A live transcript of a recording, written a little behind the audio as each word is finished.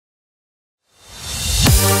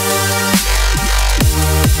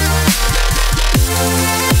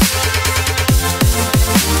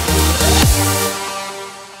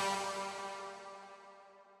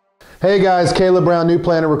Hey guys, Caleb Brown, New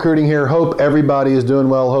Planner Recruiting here. Hope everybody is doing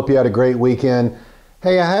well. Hope you had a great weekend.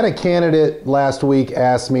 Hey, I had a candidate last week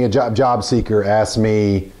ask me, a job seeker asked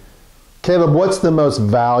me, Caleb, what's the most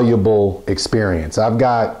valuable experience? I've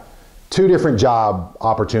got two different job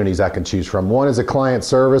opportunities I can choose from. One is a client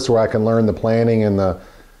service where I can learn the planning and the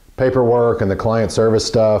paperwork and the client service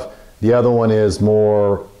stuff. The other one is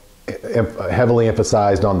more heavily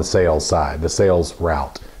emphasized on the sales side, the sales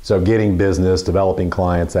route. So getting business, developing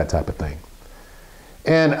clients, that type of thing.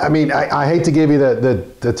 And I mean, I hate to give you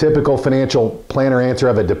the typical financial planner answer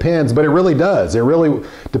of it depends, but it really does. It really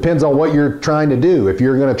depends on what you're trying to do. If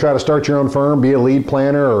you're going to try to start your own firm, be a lead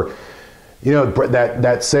planner, or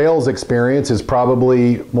that sales experience is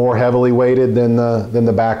probably more heavily weighted than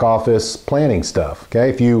the back office planning stuff. Okay,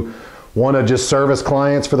 if you want to just service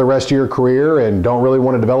clients for the rest of your career and don't really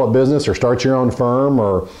want to develop business or start your own firm,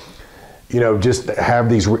 or just have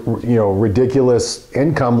these, ridiculous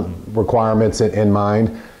income requirements in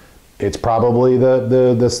mind, it's probably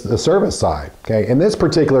the service side. Okay. In this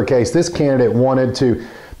particular case, this candidate wanted to,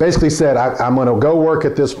 basically said, I'm going to go work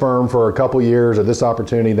at this firm for a couple years or this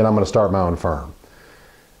opportunity, then I'm going to start my own firm.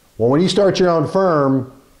 Well, when you start your own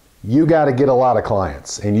firm, you got to get a lot of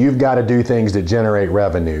clients and you've got to do things that generate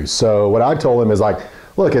revenue. So what I told him is like,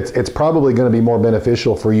 look, it's probably going to be more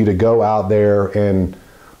beneficial for you to go out there and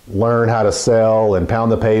learn how to sell and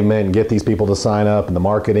pound the pavement and get these people to sign up, and the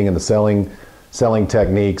marketing and the selling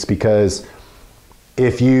techniques, because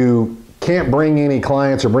if you can't bring any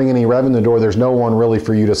clients or bring any revenue in the door, there's no one really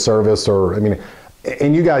for you to service.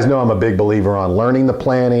 And you guys know I'm a big believer on learning the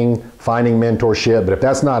planning, finding mentorship, but if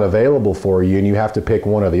that's not available for you and you have to pick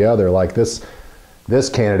one or the other, like this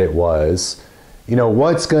candidate was,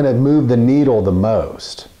 what's going to move the needle the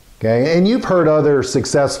most? Okay, and you've heard other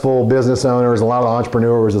successful business owners, a lot of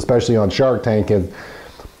entrepreneurs, especially on Shark Tank, and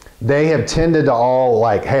they have tended to all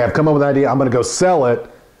like, hey, I've come up with an idea, I'm going to go sell it,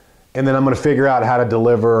 and then I'm going to figure out how to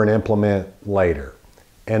deliver and implement later.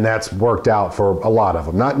 And that's worked out for a lot of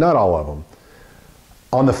them, not all of them.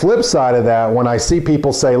 On the flip side of that, when I see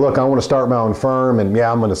people say, look, I want to start my own firm, and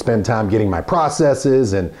yeah, I'm going to spend time getting my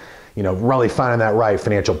processes and really finding that right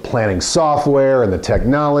financial planning software and the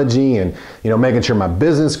technology and, making sure my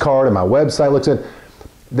business card and my website looks good.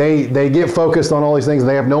 They get focused on all these things and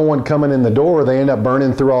they have no one coming in the door. They end up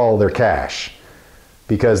burning through all their cash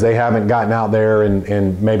because they haven't gotten out there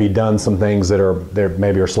and maybe done some things that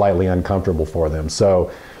maybe are slightly uncomfortable for them. So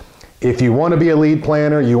if you want to be a lead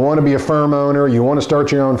planner, you want to be a firm owner, you want to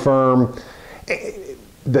start your own firm,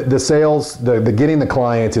 the sales, the getting the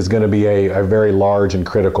clients is going to be a very large and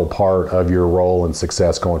critical part of your role and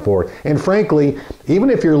success going forward. And frankly,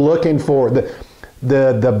 even if you're looking for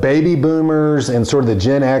the baby boomers and sort of the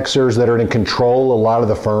Gen Xers that are in control a lot of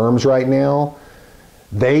the firms right now,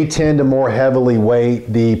 they tend to more heavily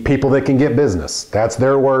weight the people that can get business. That's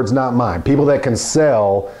their words, not mine. People that can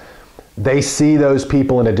sell, they see those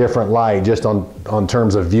people in a different light just on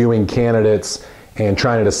terms of viewing candidates and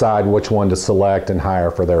trying to decide which one to select and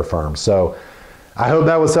hire for their firm. So I hope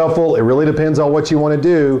that was helpful. It really depends on what you want to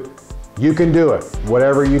do. You can do it,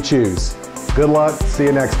 whatever you choose. Good luck. See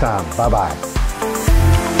you next time. Bye-bye.